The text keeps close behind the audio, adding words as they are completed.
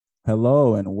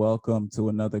Hello and welcome to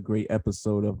another great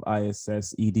episode of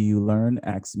ISS EDU Learn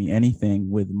Ask Me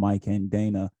Anything with Mike and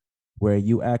Dana, where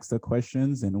you ask the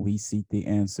questions and we seek the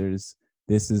answers.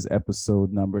 This is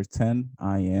episode number 10.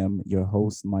 I am your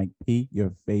host, Mike P.,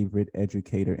 your favorite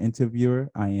educator interviewer.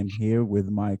 I am here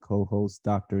with my co host,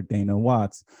 Dr. Dana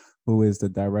Watts, who is the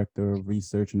Director of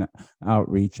Research and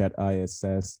Outreach at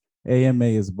ISS. AMA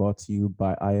is brought to you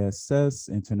by ISS,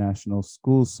 International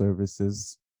School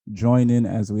Services. Join in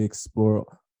as we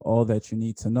explore all that you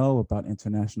need to know about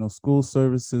international school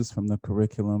services from the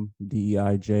curriculum,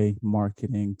 DEIJ,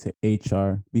 marketing to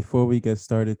HR. Before we get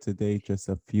started today, just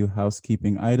a few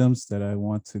housekeeping items that I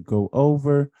want to go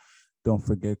over. Don't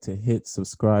forget to hit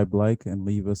subscribe, like, and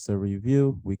leave us a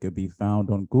review. We could be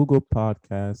found on Google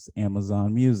Podcasts,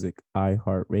 Amazon Music,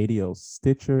 iHeartRadio,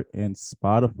 Stitcher, and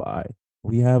Spotify.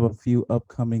 We have a few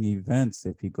upcoming events.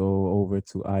 If you go over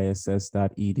to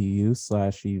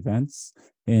iss.edu/events,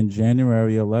 in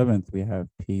January 11th, we have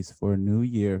Peace for a New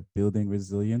Year, Building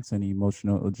Resilience and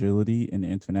Emotional Agility in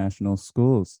International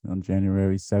Schools. On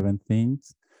January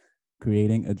 17th,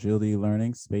 Creating Agility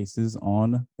Learning Spaces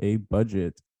on a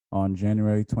Budget. On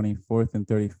January 24th and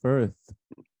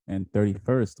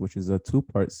 31st, which is a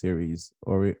two-part series,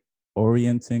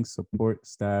 orienting support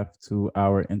staff to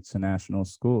our international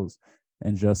schools.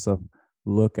 And just a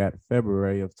look at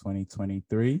February of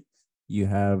 2023, you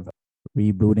have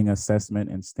rebooting assessment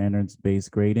and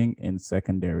standards-based grading in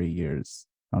secondary years.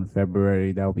 On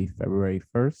February, that will be February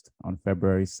 1st. On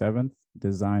February 7th,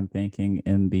 design thinking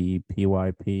in the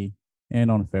PYP. And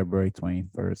on February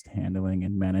 21st, handling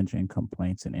and managing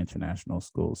complaints in international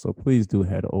schools. So please do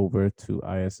head over to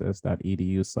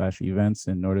iss.edu/events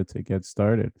in order to get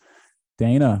started.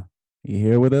 Dana, you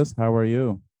here with us? How are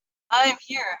you? I'm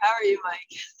here. How are you,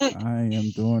 Mike? I am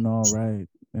doing all right.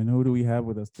 And who do we have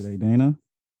with us today, Dana?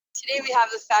 Today we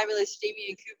have the fabulous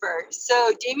Damian Cooper.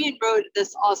 So Damian wrote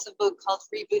this awesome book called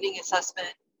Rebooting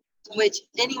Assessment, which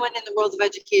anyone in the world of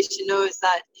education knows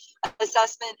that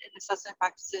assessment and assessment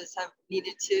practices have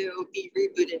needed to be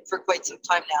rebooted for quite some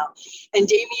time now. And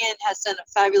Damian has done a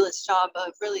fabulous job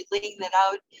of really laying that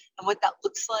out and what that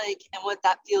looks like and what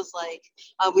that feels like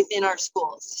within our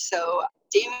schools. So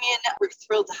Damian, we're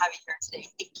thrilled to have you here today.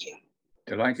 Thank you.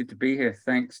 Delighted to be here.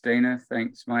 Thanks, Dana.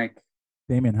 Thanks, Mike.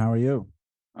 Damien, how are you?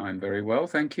 I'm very well,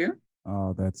 thank you.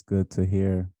 Oh, that's good to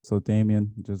hear. So,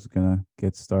 Damien, just gonna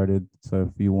get started. So,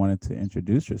 if you wanted to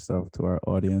introduce yourself to our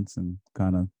audience and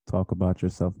kind of talk about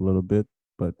yourself a little bit,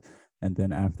 but and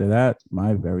then after that,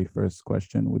 my very first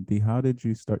question would be, how did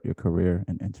you start your career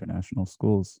in international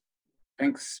schools?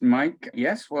 Thanks, Mike.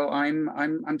 Yes, well,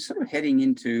 I'm sort of heading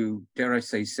into, dare I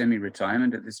say,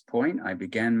 semi-retirement at this point. I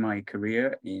began my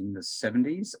career in the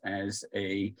 70s as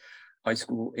a high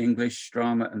school English,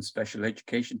 drama, and special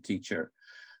education teacher.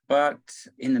 But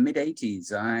in the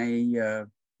mid-80s,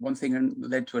 one thing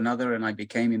led to another, and I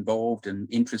became involved and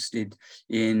interested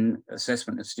in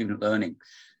assessment of student learning.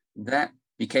 That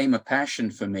became a passion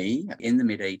for me in the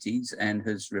mid-80s and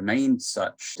has remained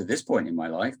such to this point in my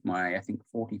life, my, I think,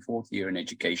 44th year in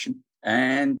education.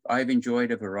 And I've enjoyed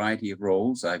a variety of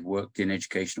roles. I've worked in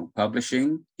educational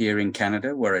publishing here in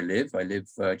Canada, where I live. I live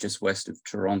just west of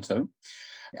Toronto.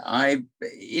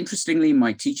 Interestingly,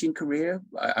 my teaching career,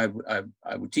 I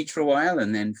would teach for a while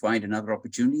and then find another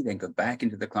opportunity, then go back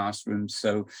into the classroom.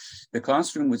 So the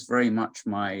classroom was very much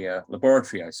my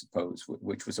laboratory, I suppose,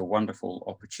 which was a wonderful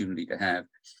opportunity to have.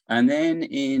 And then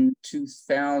in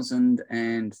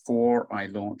 2004, I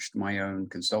launched my own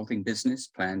consulting business,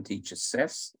 Plan, Teach,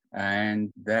 Assess.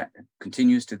 And that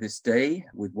continues to this day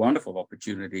with wonderful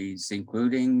opportunities,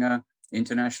 including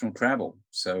international travel.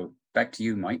 So back to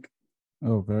you, Mike.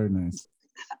 Oh, very nice.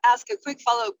 Ask a quick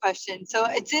follow-up question. So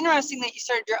it's interesting that you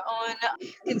started your own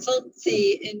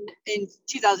consultancy in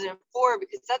 2004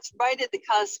 because that's right at the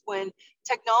cusp when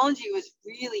technology was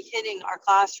really hitting our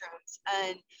classrooms.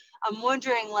 And I'm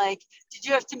wondering, like, did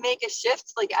you have to make a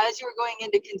shift, like, as you were going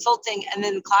into consulting and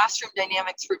then classroom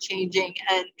dynamics were changing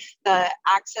and the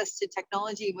access to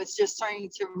technology was just starting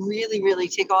to really, really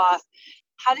take off?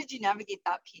 How did you navigate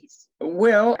that piece?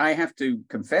 Well, I have to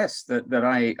confess that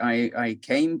I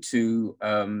came to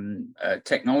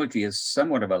technology as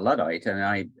somewhat of a Luddite, and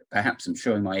I perhaps am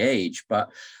showing my age, but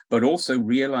also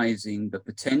realizing the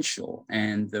potential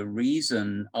and the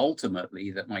reason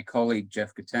ultimately that my colleague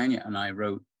Jeff Catania and I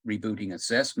wrote Rebooting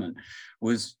Assessment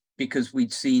was because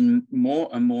we'd seen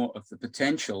more and more of the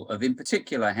potential of, in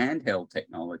particular, handheld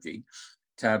technology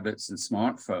tablets and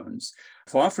smartphones,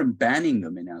 far from banning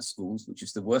them in our schools, which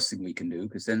is the worst thing we can do,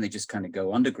 because then they just kind of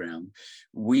go underground,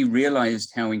 we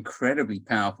realized how incredibly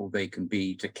powerful they can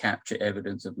be to capture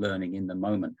evidence of learning in the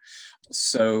moment.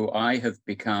 So I have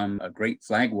become a great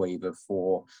flag waver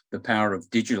for the power of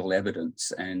digital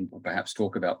evidence, and we'll perhaps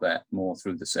talk about that more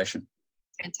through the session.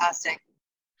 Fantastic.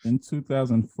 In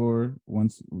 2004,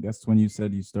 that's when you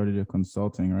said you started your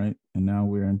consulting, right? And now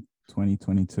we're in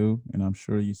 2022, and I'm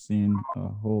sure you've seen a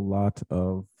whole lot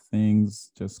of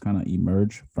things just kind of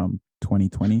emerge from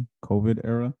 2020 COVID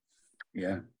era.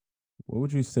 Yeah. What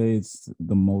would you say is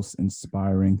the most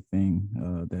inspiring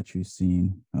thing that you've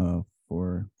seen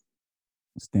for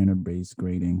standard-based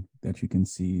grading that you can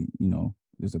see,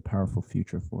 there's a powerful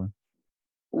future for?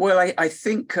 Well, I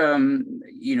think,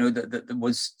 that there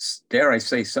was, dare I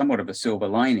say, somewhat of a silver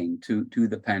lining to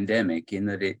the pandemic, in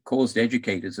that it caused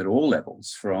educators at all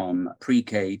levels, from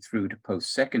pre-K through to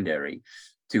post-secondary,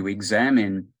 to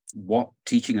examine what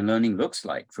teaching and learning looks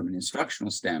like from an instructional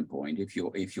standpoint. If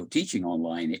you're teaching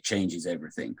online, it changes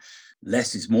everything.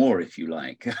 Less is more, if you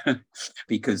like,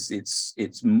 because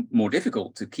it's more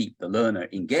difficult to keep the learner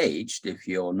engaged if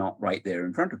you're not right there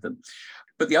in front of them.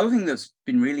 But the other thing that's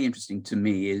been really interesting to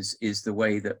me is the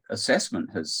way that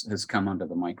assessment has come under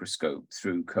the microscope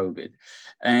through COVID.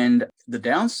 And the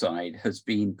downside has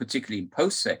been, particularly in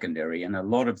post-secondary, and a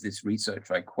lot of this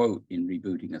research I quote in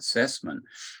Rebooting Assessment,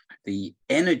 the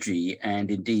energy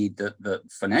and indeed the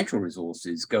financial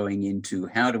resources going into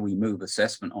how do we move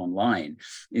assessment online,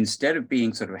 instead of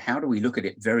being sort of how do we look at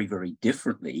it very, very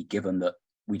differently, given that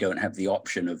we don't have the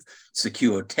option of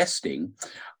secure testing.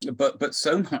 But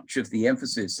so much of the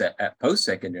emphasis at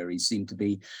post-secondary seemed to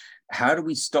be, how do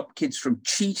we stop kids from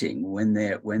cheating when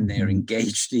they're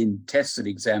engaged in tests and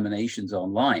examinations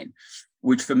online,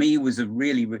 which for me was a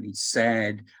really, really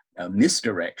sad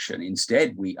misdirection.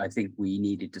 Instead, I think we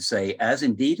needed to say, as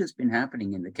indeed has been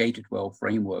happening in the K-12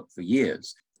 framework for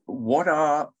years, what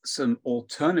are some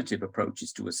alternative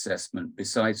approaches to assessment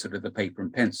besides sort of the paper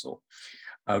and pencil?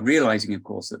 Realizing, of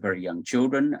course, that very young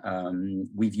children,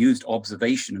 we've used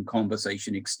observation and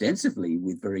conversation extensively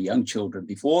with very young children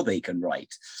before they can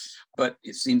write. But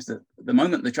it seems that the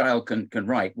moment the child can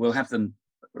write, we'll have them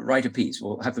write a piece,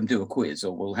 we'll have them do a quiz,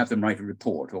 or we'll have them write a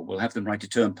report, or we'll have them write a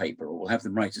term paper, or we'll have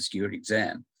them write a secure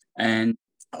exam. And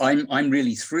I'm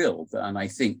really thrilled, and I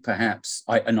think I'm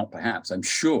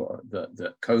sure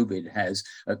that COVID has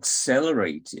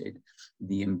accelerated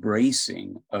the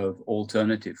embracing of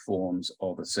alternative forms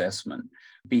of assessment,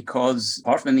 because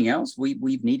apart from anything else,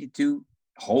 we've needed to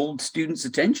hold students'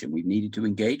 attention. We've needed to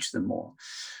engage them more.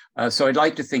 So I'd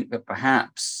like to think that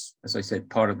perhaps, as I said,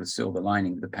 part of the silver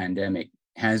lining of the pandemic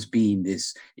has been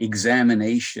this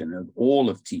examination of all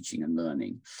of teaching and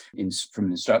learning from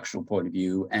an instructional point of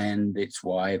view. And it's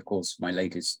why, of course, my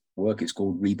latest work is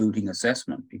called Rebooting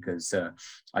Assessment, because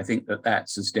I think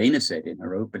that's, as Dana said in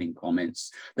her opening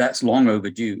comments, that's long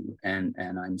overdue. And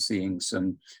I'm seeing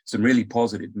some really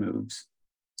positive moves,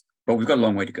 but we've got a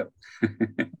long way to go.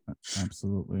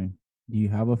 Absolutely. Do you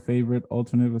have a favorite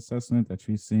alternative assessment that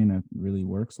you've seen that really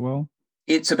works well?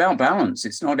 It's about balance.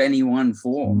 It's not any one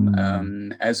form.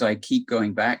 As I keep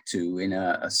going back to, in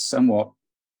a somewhat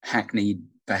hackneyed,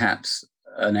 perhaps,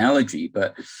 analogy,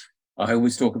 but I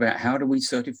always talk about, how do we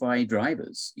certify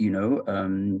drivers?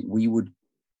 We would,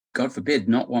 God forbid,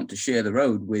 not want to share the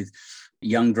road with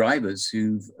young drivers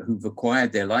who've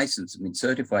acquired their license and been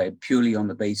certified purely on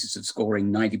the basis of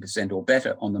scoring 90% or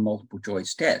better on the multiple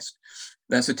choice test.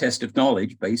 That's a test of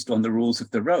knowledge based on the rules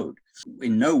of the road.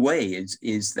 In no way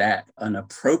is that an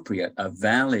appropriate, a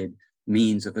valid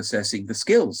means of assessing the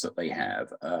skills that they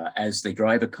have as they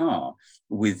drive a car,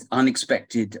 with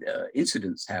unexpected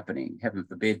incidents happening. Heaven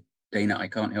forbid, Dana, I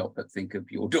can't help but think of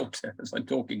your daughter as I'm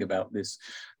talking about this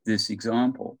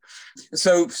example.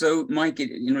 So Mike,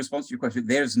 in response to your question,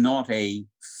 there's not a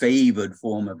favored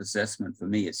form of assessment for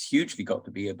me. It's hugely got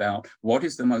to be about what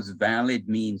is the most valid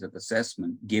means of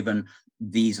assessment given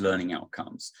these learning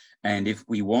outcomes. And if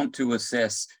we want to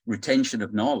assess retention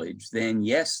of knowledge, then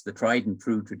yes, the tried and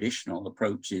true traditional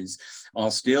approaches are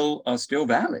still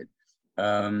valid.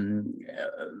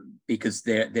 Because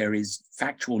there is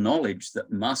factual knowledge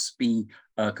that must be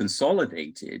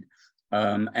consolidated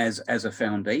as a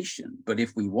foundation. But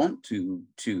if we want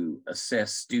to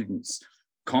assess students'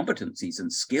 competencies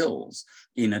and skills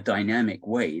in a dynamic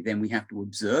way, then we have to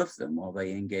observe them while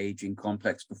they engage in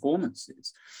complex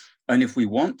performances. And if we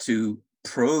want to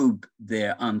probe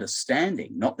their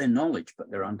understanding, not their knowledge,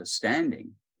 but their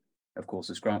understanding, of course,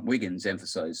 as Grant Wiggins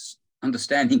emphasized,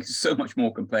 understanding is so much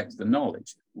more complex than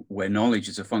knowledge, where knowledge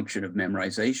is a function of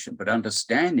memorization. But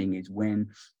understanding is when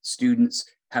students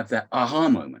have that aha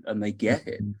moment and they get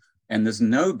it. And there's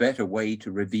no better way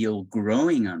to reveal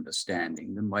growing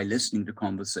understanding than by listening to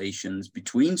conversations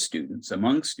between students,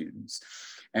 among students,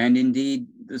 and indeed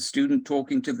the student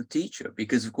talking to the teacher.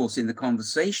 Because of course, in the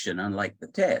conversation, unlike the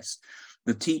test,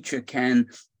 the teacher can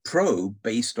probe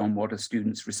based on what a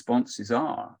student's responses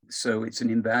are. So it's an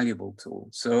invaluable tool.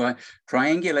 So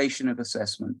triangulation of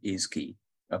assessment is key.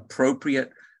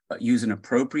 Use an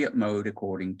appropriate mode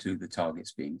according to the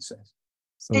targets being assessed.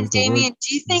 So And is the word- Damian,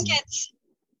 do you think it's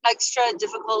extra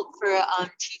difficult for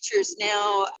teachers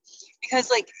now? Because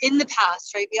like in the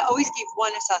past, right, we always gave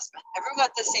one assessment. Everyone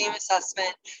got the same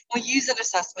assessment. We use that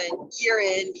assessment year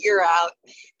in, year out.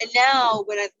 And now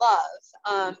what I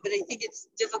love, but I think it's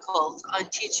difficult on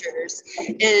teachers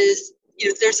is,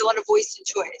 there's a lot of voice and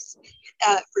choice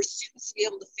for students to be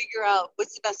able to figure out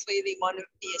what's the best way they want to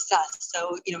be assessed.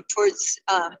 So, towards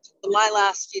my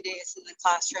last few days in the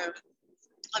classroom,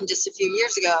 just a few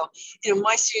years ago,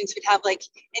 my students would have like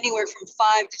anywhere from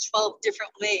 5 to 12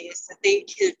 different ways that they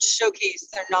could showcase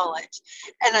their knowledge.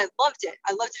 And I loved it.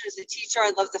 I loved it as a teacher.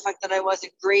 I loved the fact that I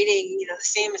wasn't grading, the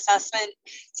same assessment.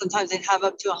 Sometimes I'd have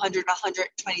up to 100,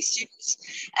 120 students.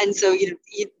 And so, you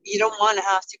don't want to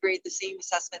have to grade the same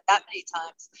assessment that many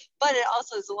times. But it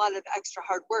also is a lot of extra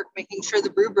hard work, making sure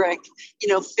the rubric,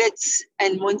 fits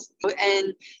and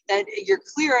that you're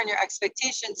clear on your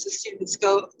expectations so students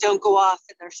don't go off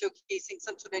and they're showcasing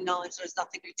some sort of knowledge that has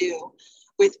nothing to do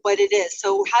with what it is.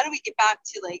 So how do we get back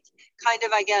to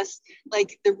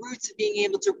the roots of being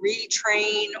able to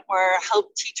retrain or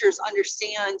help teachers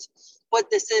understand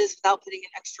what this is without putting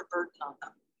an extra burden on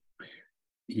them?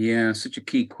 Yeah, such a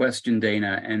key question,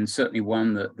 Dana, and certainly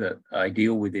one that I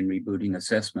deal with in rebooting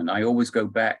assessment. I always go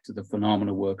back to the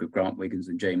phenomenal work of Grant Wiggins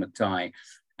and Jay McTighe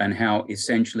and how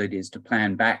essential it is to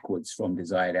plan backwards from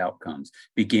desired outcomes.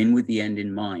 Begin with the end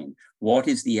in mind. What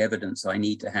is the evidence I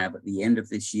need to have at the end of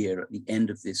this year, at the end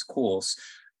of this course,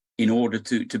 in order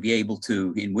to be able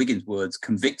to, in Wiggins' words,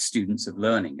 convict students of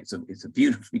learning? It's a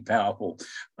beautifully powerful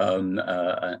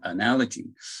analogy.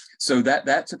 So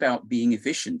that's about being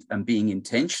efficient and being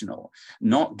intentional,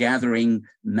 not gathering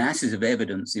masses of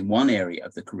evidence in one area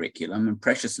of the curriculum and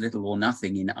precious little or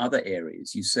nothing in other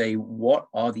areas. You say, what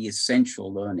are the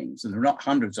essential learnings? And there are not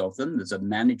hundreds of them, there's a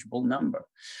manageable number.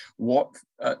 What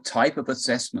type of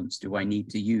assessments do I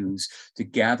need to use to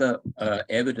gather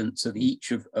evidence of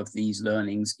each of these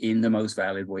learnings in the most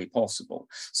valid way possible?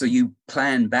 So you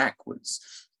plan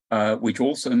backwards, which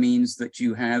also means that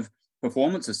you have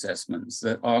performance assessments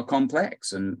that are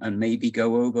complex and maybe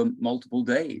go over multiple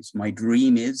days. My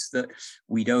dream is that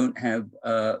we don't have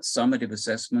summative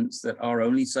assessments that are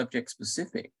only subject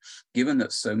specific, given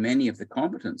that so many of the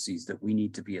competencies that we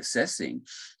need to be assessing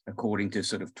according to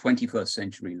sort of 21st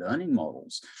century learning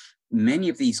models, many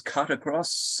of these cut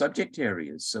across subject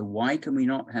areas. So why can we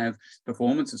not have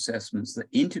performance assessments that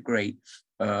integrate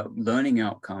learning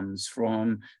outcomes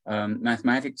from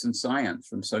mathematics and science,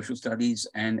 from social studies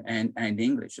and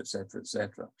English, et cetera, et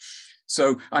cetera.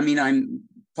 So, I'm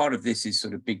part of this is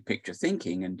sort of big picture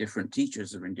thinking, and different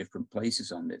teachers are in different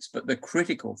places on this. But the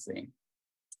critical thing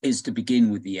is to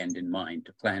begin with the end in mind,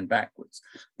 to plan backwards.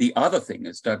 The other thing,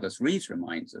 as Douglas Rees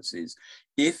reminds us, is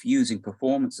if using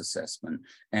performance assessment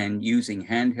and using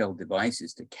handheld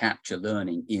devices to capture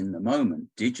learning in the moment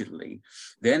digitally,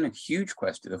 then a huge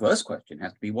question, the first question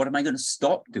has to be, what am I going to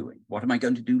stop doing? What am I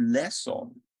going to do less of?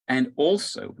 And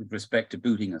also, with respect to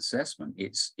booting assessment,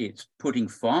 it's putting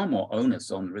far more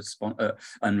onus on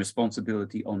and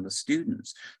responsibility on the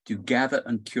students to gather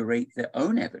and curate their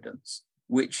own evidence,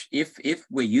 which if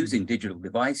we're using digital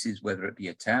devices, whether it be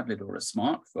a tablet or a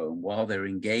smartphone, while they're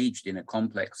engaged in a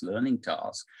complex learning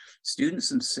task, students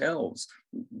themselves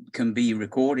can be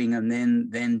recording and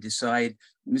then decide,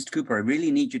 Mr. Cooper, I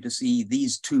really need you to see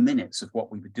these 2 minutes of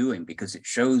what we were doing because it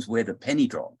shows where the penny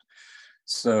dropped.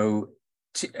 So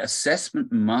assessment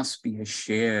must be a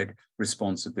shared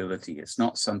responsibility. It's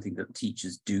not something that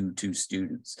teachers do to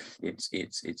students.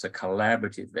 It's a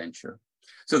collaborative venture.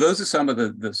 So those are some of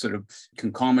the sort of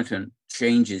concomitant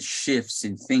changes, shifts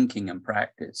in thinking and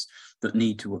practice that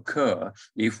need to occur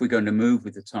if we're going to move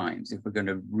with the times, if we're going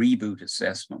to reboot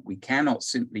assessment. We cannot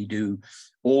simply do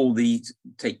all these,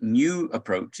 take new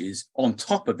approaches on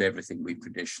top of everything we've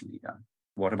traditionally done.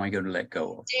 What am I going to let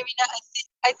go of? Damian,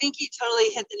 I think you totally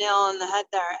hit the nail on the head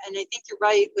there. And I think you're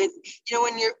right with,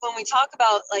 when we talk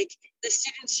about like the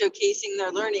students showcasing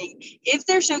their learning. If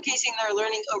they're showcasing their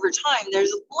learning over time,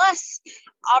 there's less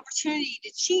opportunity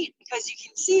to cheat because you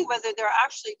can see whether they're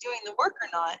actually doing the work or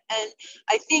not. And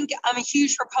I think I'm a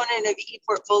huge proponent of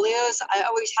e-portfolios. I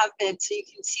always have been, so you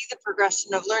can see the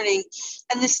progression of learning,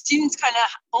 and the students kind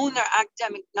of own their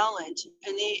academic knowledge,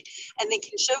 and they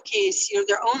can showcase, you know,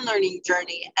 their own learning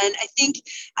journey. And I think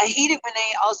I hate it when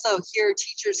I also hear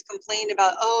teachers complain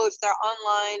about, oh, if they're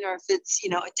online or if it's, you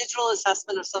know, a digital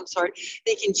assessment of some sort,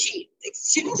 they can cheat. Like,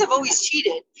 students have always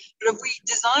cheated, but if we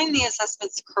design the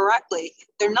assessments correctly,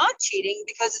 they're not cheating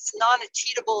because it's not a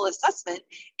cheatable assessment.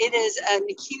 It is an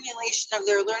accumulation of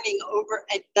their learning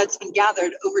that's been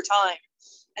gathered over time.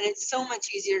 And it's so much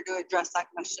easier to address that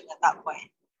question at that point.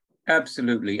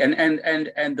 Absolutely.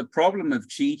 And the problem of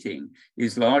cheating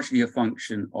is largely a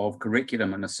function of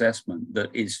curriculum and assessment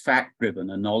that is fact-driven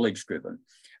and knowledge-driven,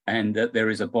 and that there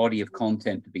is a body of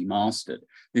content to be mastered.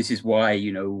 This is why,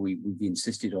 you know, we've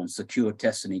insisted on secure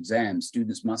tests and exams.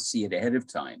 Students must see it ahead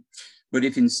of time. But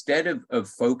if instead of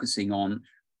focusing on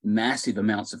massive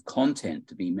amounts of content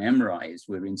to be memorized,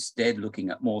 we're instead looking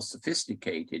at more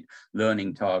sophisticated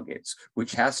learning targets,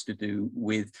 which has to do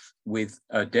with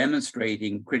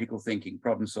demonstrating critical thinking,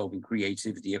 problem solving,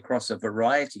 creativity across a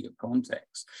variety of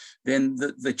contexts, then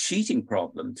the cheating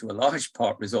problem to a large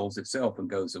part resolves itself and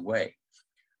goes away.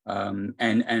 And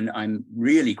I'm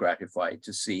really gratified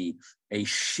to see a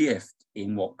shift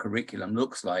in what curriculum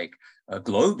looks like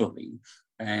globally,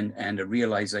 and a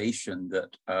realization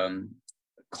that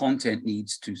content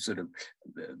needs to sort of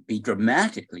be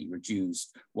dramatically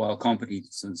reduced while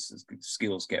competence and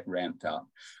skills get ramped up.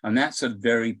 And that's a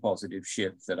very positive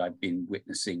shift that I've been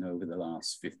witnessing over the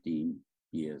last 15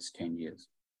 years, 10 years.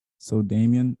 So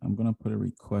Damian, I'm going to put a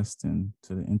request in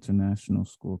to the International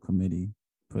School Committee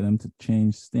for them to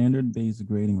change standard-based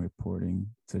grading reporting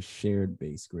to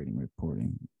shared-based grading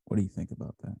reporting. What do you think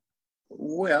about that?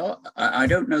 Well, I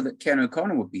don't know that Ken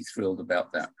O'Connor would be thrilled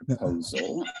about that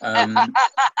proposal.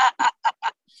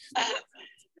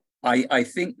 I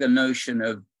think the notion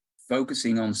of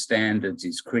focusing on standards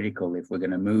is critical if we're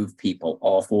going to move people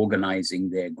off organizing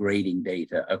their grading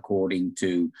data according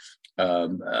to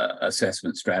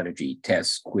assessment strategy,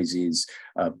 tests, quizzes,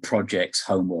 projects,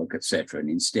 homework, etc. And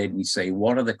instead we say,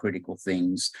 what are the critical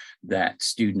things that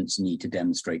students need to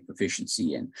demonstrate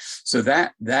proficiency in? So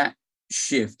that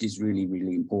shift is really,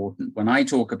 really important. When I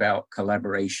talk about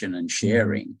collaboration and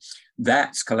sharing,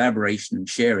 that's collaboration and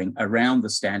sharing around the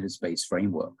standards-based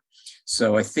framework.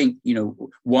 So I think, you know,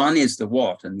 one is the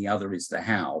what and the other is the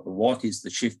how. The what is the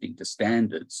shifting to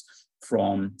standards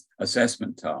from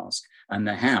assessment task, and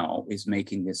the how is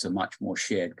making this a much more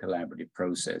shared collaborative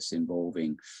process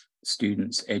involving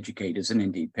students, educators, and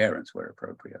indeed parents where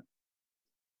appropriate.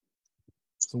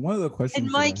 So one of the questions—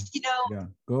 And Mike, you know, yeah,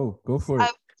 go for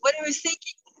it. What I was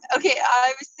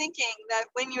thinking that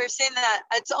when you were saying that,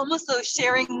 it's almost though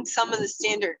sharing some of the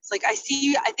standards. Like I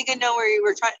think I know where you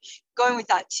were going with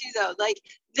that too, though. Like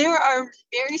there are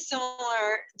there's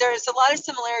a lot of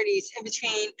similarities in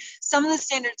between some of the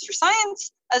standards for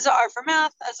science as there are for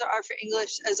math, as there are for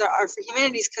English, as there are for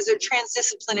humanities, because they're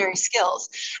transdisciplinary skills.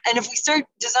 And if we start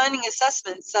designing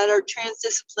assessments that are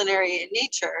transdisciplinary in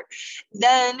nature,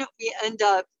 then we end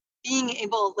up being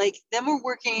able, like, then we're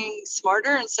working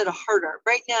smarter instead of harder.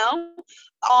 Right now,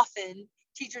 often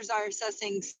teachers are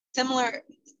assessing similar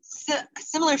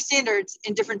standards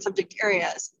in different subject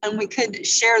areas, and we could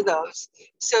share those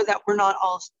so that we're not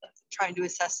all trying to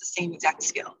assess the same exact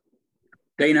skill.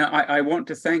 Dana, I want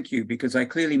to thank you because I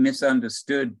clearly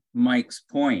misunderstood Mike's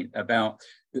point about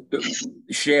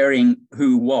sharing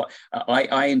who what.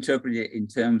 I interpret it in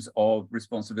terms of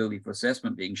responsibility for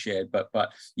assessment being shared, but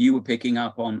you were picking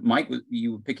up on, Mike,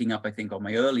 you were picking up, I think, on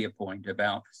my earlier point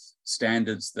about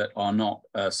standards that are not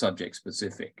subject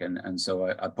specific. And so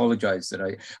I apologize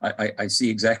that I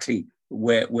see exactly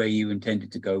where you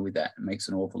intended to go with that. It makes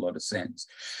an awful lot of sense.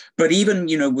 But even,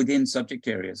 you know, within subject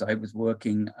areas, I was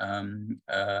working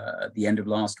at the end of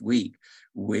last week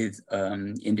with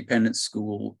Independent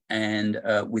School and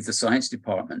with the science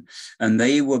department. And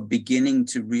they were beginning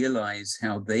to realize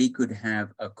how they could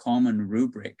have a common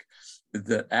rubric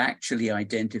that actually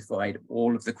identified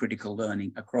all of the critical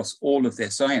learning across all of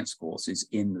their science courses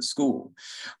in the school.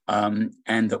 And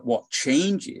that what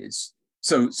changes,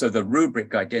 so the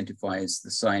rubric identifies the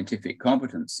scientific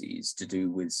competencies to do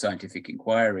with scientific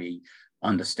inquiry,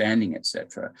 understanding,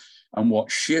 etc. And what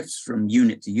shifts from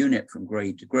unit to unit, from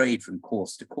grade to grade, from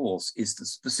course to course is the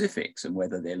specifics, and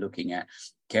whether they're looking at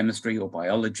chemistry or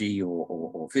biology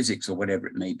or physics or whatever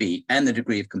it may be, and the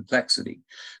degree of complexity.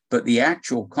 But the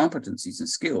actual competencies and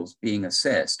skills being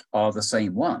assessed are the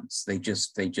same ones. They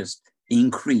just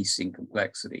increase in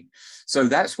complexity. So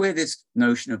that's where this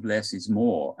notion of less is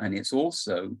more. And it's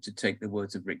also, to take the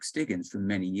words of Rick Stiggins from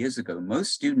many years ago,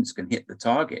 most students can hit the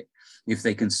target if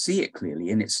they can see it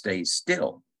clearly and it stays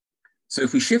still. So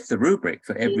if we shift the rubric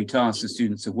for every task the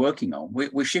students are working on,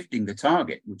 we're shifting the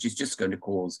target, which is just going to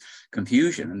cause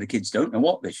confusion, and the kids don't know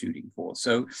what they're shooting for.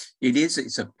 So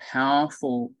it's a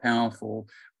powerful, powerful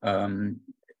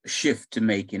shift to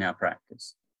make in our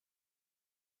practice.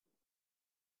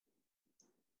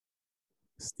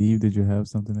 Steve, did you have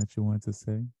something that you wanted to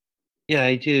say? Yeah,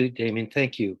 I do, Damian.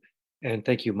 Thank you. And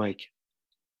thank you, Mike.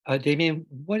 Damian,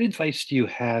 what advice do you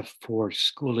have for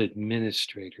school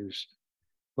administrators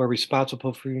who are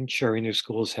responsible for ensuring their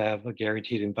schools have a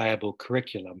guaranteed and viable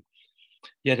curriculum,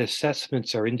 yet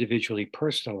assessments are individually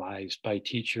personalized by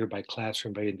teacher, by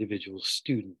classroom, by individual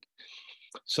student?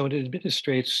 So an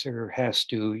administrator has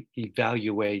to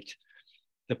evaluate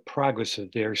the progress of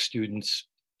their students,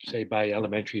 say by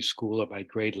elementary school or by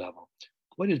grade level.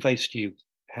 What advice do you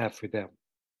have for them?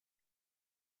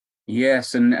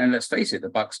 Yes, and let's face it, the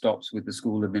buck stops with the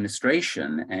school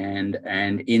administration. And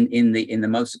in the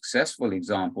most successful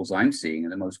examples I'm seeing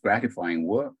and the most gratifying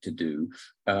work to do,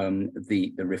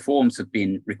 the reforms have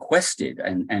been requested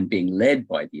and being led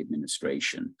by the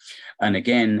administration. And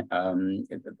again,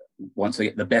 once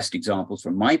again, the best examples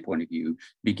from my point of view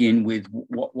begin with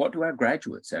what do our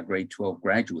graduates, our grade 12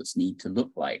 graduates, need to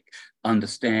look like,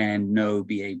 understand, know,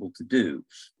 be able to do.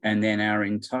 And then our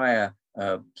entire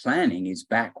planning is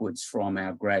backwards from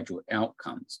our graduate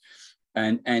outcomes.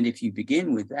 And if you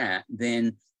begin with that,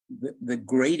 then the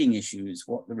grading issues,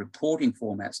 what the reporting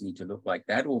formats need to look like,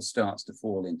 that all starts to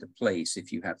fall into place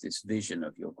if you have this vision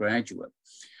of your graduate.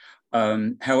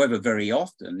 However, very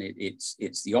often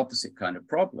it's the opposite kind of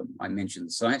problem. I mentioned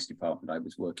the science department I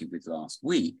was working with last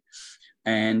week,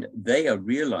 and they are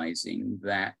realizing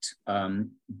that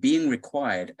being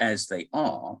required, as they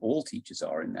are, all teachers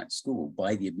are in that school,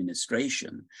 by the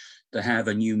administration, to have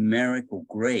a numerical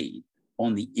grade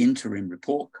on the interim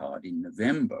report card in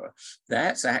November,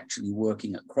 that's actually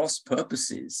working at cross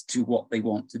purposes to what they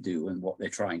want to do and what they're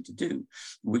trying to do,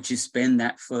 which is spend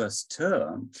that first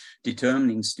term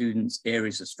determining students'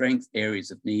 areas of strength,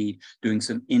 areas of need, doing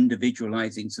some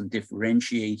individualizing, some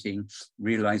differentiating,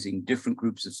 realizing different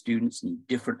groups of students need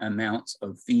different amounts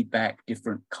of feedback,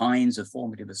 different kinds of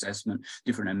formative assessment,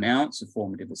 different amounts of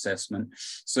formative assessment,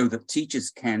 so that teachers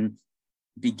can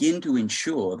begin to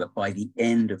ensure that by the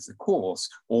end of the course,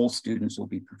 all students will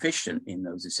be proficient in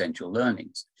those essential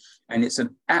learnings. And it's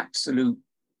an absolute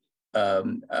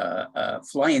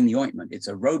fly in the ointment. It's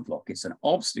a roadblock. It's an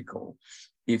obstacle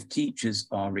if teachers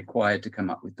are required to come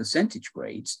up with percentage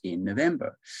grades in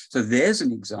November. So there's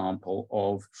an example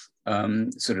of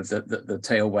sort of the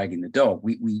tail wagging the dog.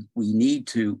 We need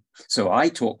to, so I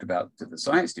talked about to the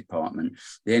science department,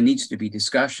 there needs to be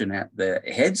discussion at the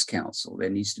heads council,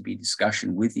 there needs to be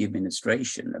discussion with the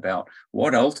administration about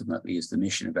what ultimately is the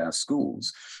mission of our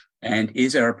schools. And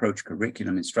is our approach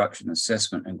curriculum, instruction,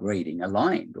 assessment, and grading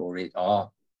aligned, or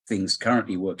are things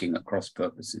currently working at cross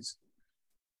purposes?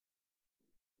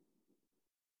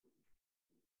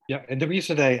 Yeah, and the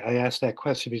reason I asked that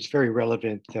question is very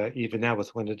relevant even now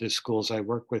with one of the schools I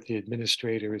work with. The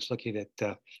administrator is looking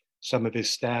at some of his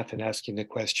staff and asking the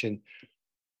question,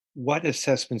 what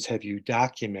assessments have you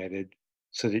documented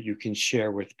so that you can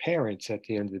share with parents at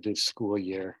the end of this school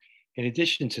year, in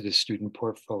addition to the student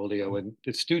portfolio and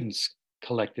the students'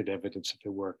 collected evidence of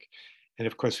their work? And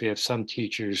of course, we have some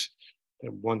teachers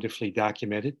that wonderfully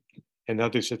documented and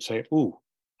others that say, ooh,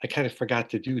 I kind of forgot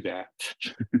to do that.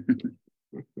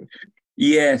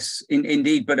 Yes,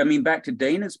 indeed. But I mean, back to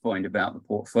Dana's point about the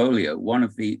portfolio, one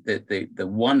of the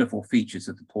wonderful features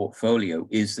of the portfolio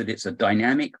is that it's a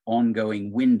dynamic,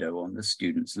 ongoing window on the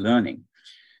student's learning.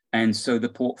 And so the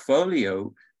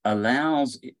portfolio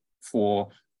allows for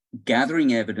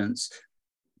gathering evidence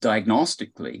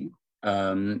diagnostically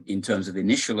in terms of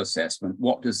initial assessment.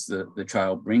 What does the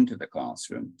child bring to the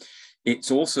classroom?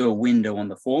 It's also a window on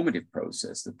the formative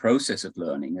process, the process of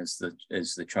learning as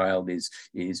the child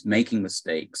is making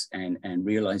mistakes and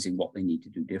realizing what they need to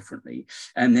do differently.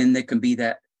 And then there can be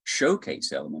that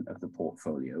showcase element of the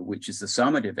portfolio, which is the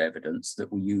summative evidence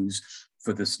that we use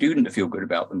for the student to feel good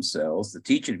about themselves, the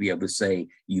teacher to be able to say,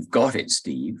 you've got it,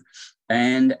 Steve,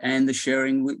 and the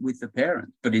sharing with the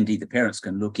parent. But indeed, the parents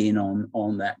can look in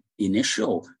on that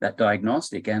initial, that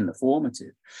diagnostic and the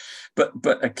formative.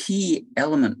 But a key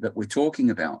element that we're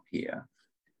talking about here,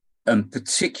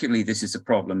 particularly this is a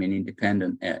problem in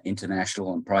independent,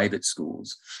 international and private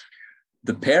schools,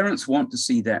 the parents want to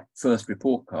see that first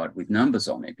report card with numbers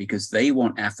on it because they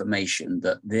want affirmation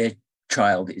that their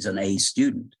child is an A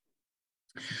student.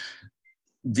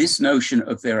 this notion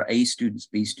of there are A students,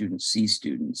 B students, C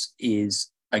students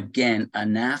is, again,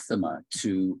 anathema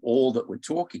to all that we're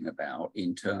talking about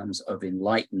in terms of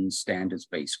enlightened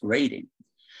standards-based grading.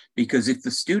 Because if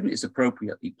the student is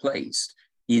appropriately placed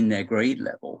in their grade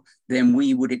level, then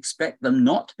we would expect them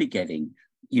not to be getting,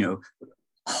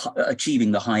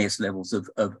 achieving the highest levels of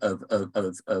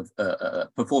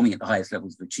performing at the highest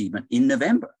levels of achievement in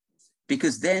November,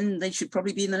 because then they should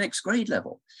probably be in the next grade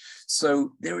level.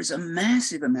 So there is a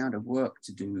massive amount of work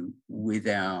to do with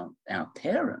our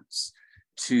parents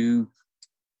to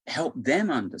help them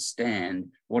understand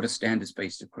what a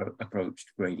standards-based approach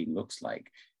to grading looks like.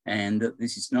 And that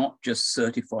this is not just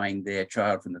certifying their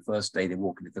child from the first day they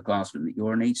walk into the classroom that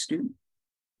you're an A student.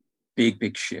 Big,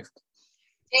 big shift.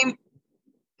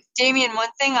 Damian, one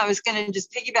thing I was going to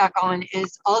just piggyback on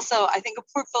is also, I think a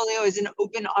portfolio is an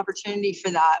open opportunity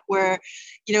for that, where,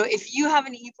 if you have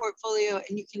an e-portfolio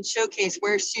and you can showcase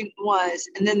where a student was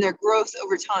and then their growth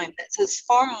over time, that says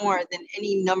far more than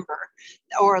any number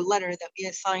or a letter that we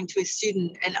assign to a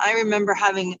student. And I remember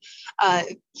having a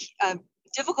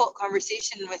difficult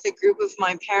conversation with a group of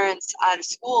my parents at a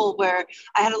school where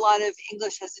I had a lot of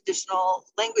English as additional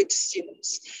language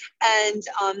students. And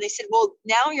they said, well,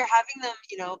 now you're having them,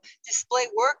 display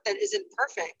work that isn't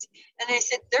perfect. And I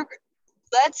said,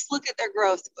 let's look at their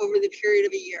growth over the period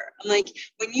of a year. I'm like,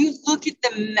 when you look at the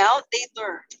amount they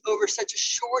learned over such a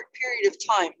short period of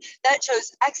time, that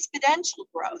shows exponential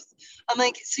growth. I'm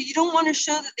like, so you don't want to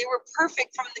show that they were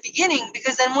perfect from the beginning,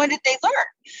 because then what did they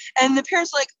learn? And the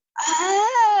parents were like,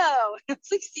 oh,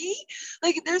 it's like, see,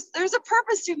 like there's a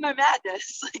purpose to my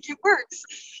madness. Like, it works.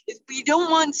 We don't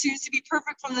want students to be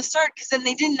perfect from the start, because then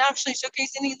they didn't actually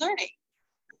showcase any learning.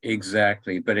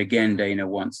 Exactly. But again, Dana,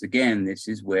 once again, this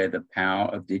is where the power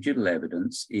of digital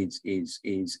evidence is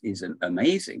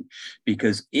amazing,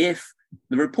 because if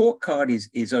the report card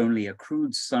is only a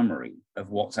crude summary of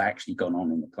what's actually gone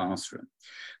on in the classroom,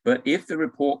 but if the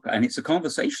report, and it's a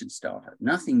conversation starter,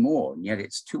 nothing more, and yet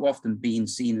it's too often being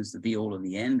seen as the be all and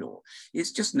the end all.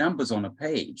 It's just numbers on a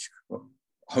page, or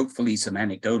hopefully some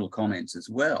anecdotal comments as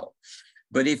well.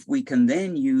 But if we can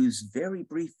then use very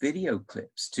brief video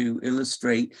clips to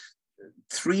illustrate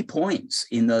 3 points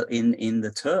in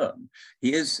the term,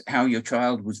 here's how your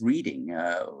child was reading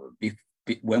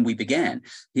when we began,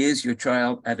 here's your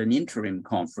child at an interim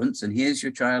conference, and here's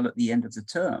your child at the end of the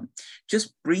term.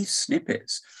 Just brief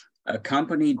snippets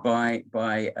accompanied by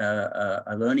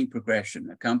a learning progression,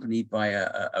 accompanied by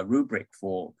a rubric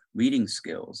for reading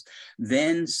skills.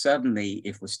 Then suddenly,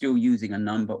 if we're still using a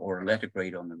number or a letter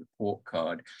grade on the report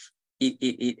card,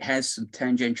 it has some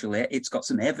tangential, it's got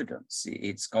some evidence,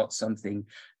 it's got something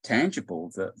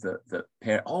tangible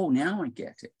that oh, now I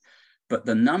get it. But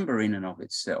the number in and of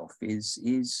itself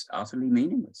is utterly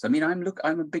meaningless. I mean,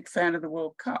 I'm a big fan of the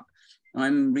World Cup.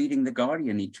 I'm reading The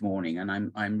Guardian each morning, and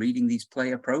I'm reading these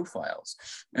player profiles.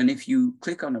 And if you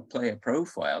click on a player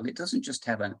profile, it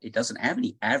doesn't have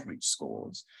any average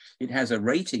scores. It has a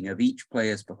rating of each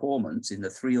player's performance in the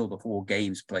 3 or the 4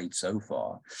 games played so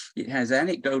far. It has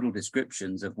anecdotal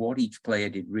descriptions of what each player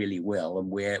did really well and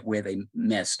where they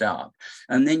messed up.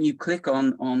 And then you click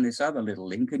on this other little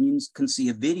link, and you can see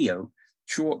a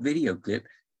short video clip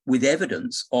with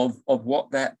evidence of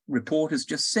what that report has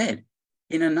just said.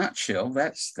 In a nutshell,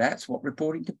 that's what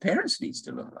reporting to parents needs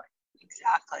to look like.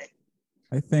 Exactly.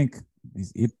 I think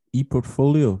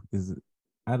e-portfolio is,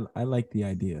 I like the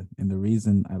idea. And the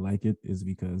reason I like it is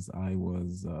because I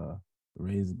was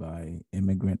raised by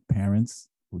immigrant parents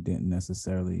who didn't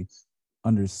necessarily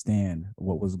understand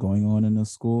what was going on in the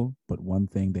school. But one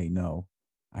thing they know,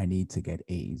 I need to get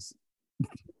A's.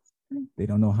 They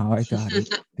don't know how I got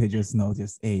it. They just know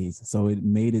just A's. So it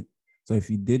made it, so if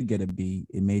you did get a B,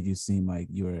 it made you seem like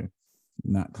you're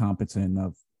not competent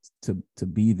enough to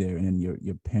be there, and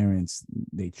your parents,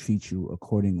 they treat you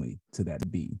accordingly to that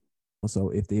B. So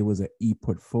if there was an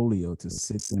e-portfolio to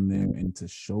sit them there and to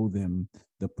show them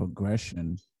the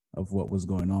progression of what was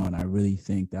going on, I really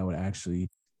think that would actually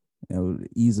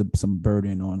ease up some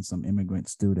burden on some immigrant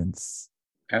students.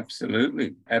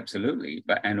 Absolutely.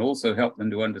 But and also help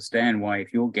them to understand why,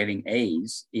 if you're getting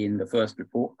A's in the first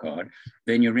report card,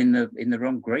 then you're in the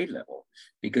wrong grade level,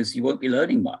 because you won't be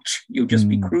learning much. You'll just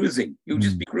be cruising. You'll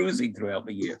just be cruising throughout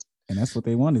the year. And that's what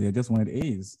they wanted. They just wanted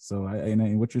A's. So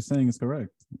and what you're saying is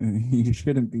correct. You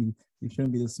shouldn't be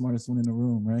the smartest one in the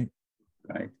room, right?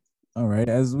 Right. All right.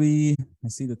 I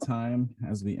see the time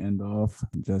as we end off.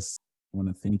 Just want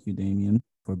to thank you, Damian,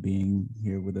 for being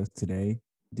here with us today.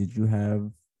 Did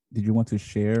you want to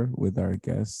share with our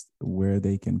guests where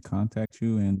they can contact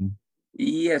you? And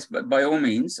Yes, but by all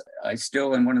means, I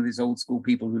still am one of these old school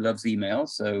people who loves email.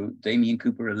 So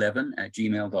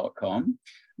DamianCooper11@gmail.com.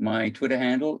 My Twitter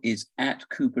handle is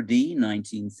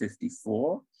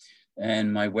 @CooperD1954.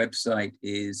 And my website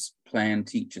is Plan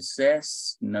Teach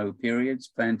Assess, no periods,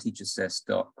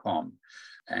 planteachassess.com.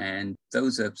 And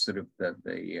those are sort of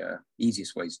the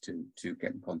easiest ways to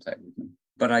get in contact with me.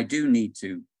 But I do need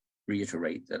to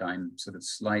reiterate that I'm sort of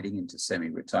sliding into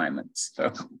semi-retirement.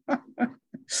 So.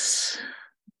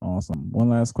 Awesome. One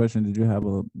last question. Did you have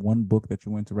one book that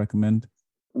you want to recommend?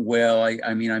 Well,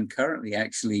 I mean, I'm currently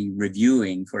actually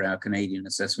reviewing for our Canadian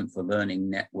Assessment for Learning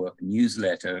Network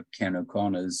newsletter, Ken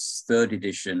O'Connor's 3rd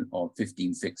edition of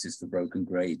 15 Fixes for Broken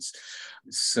Grades.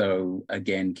 So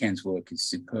again, Ken's work is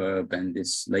superb, and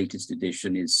this latest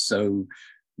edition is so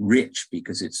rich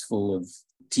because it's full of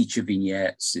teacher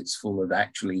vignettes, it's full of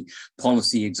actually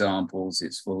policy examples,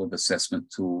 it's full of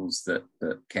assessment tools that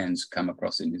Ken's come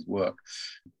across in his work.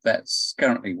 That's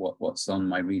currently what's on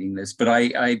my reading list. But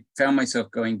I found myself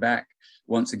going back.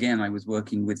 Once again, I was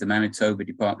working with the Manitoba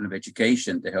Department of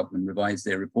Education to help them revise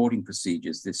their reporting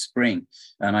procedures this spring.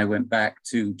 And I went back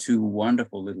to 2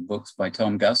 wonderful little books by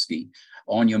Tom Gusky,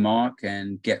 On Your Mark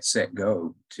and Get, Set,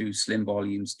 Go, 2 slim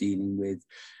volumes dealing with,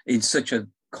 in such a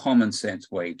common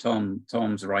sense way.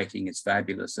 Tom's writing is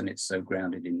fabulous, and it's so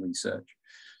grounded in research.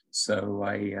 So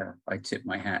I tip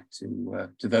my hat to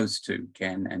those 2,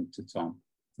 Ken and to Tom.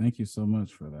 Thank you so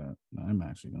much for that. I'm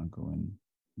actually going to go and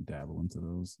dabble into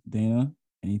those. Dana,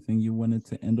 anything you wanted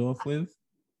to end off with?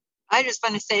 I just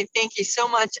want to say thank you so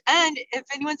much. And if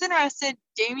anyone's interested,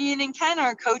 Damian and Ken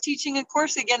are co-teaching a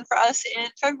course again for us in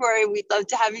February. We'd love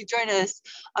to have you join us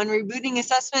on rebooting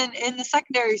assessment in the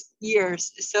secondary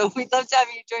years. So we'd love to have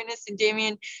you join us. And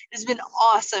Damian, it's been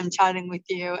awesome chatting with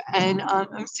you. And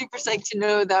I'm super psyched to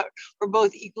know that we're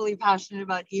both equally passionate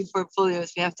about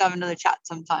e-portfolios. We have to have another chat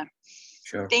sometime.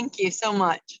 Sure. Thank you so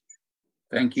much.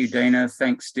 Thank you, Dana.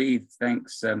 Thanks, Steve.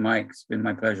 Thanks, Mike. It's been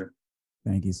my pleasure.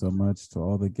 Thank you so much to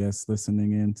all the guests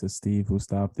listening in, to Steve who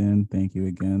stopped in. Thank you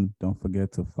again. Don't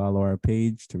forget to follow our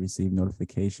page to receive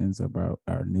notifications about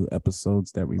our new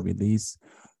episodes that we release.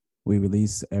 We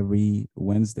release every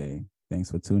Wednesday.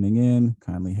 Thanks for tuning in.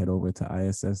 Kindly head over to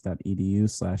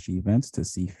iss.edu/events to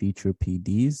see feature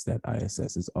PDs that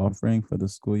ISS is offering for the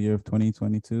school year of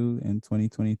 2022 and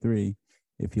 2023.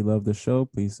 If you love the show,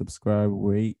 please subscribe,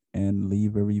 rate, and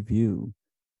leave a review.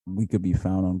 We could be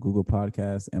found on Google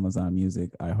Podcasts, Amazon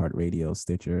Music, iHeartRadio,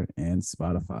 Stitcher, and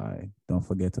Spotify. Don't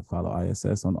forget to follow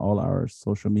ISS on all our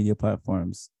social media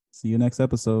platforms. See you next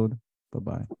episode.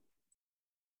 Bye-bye.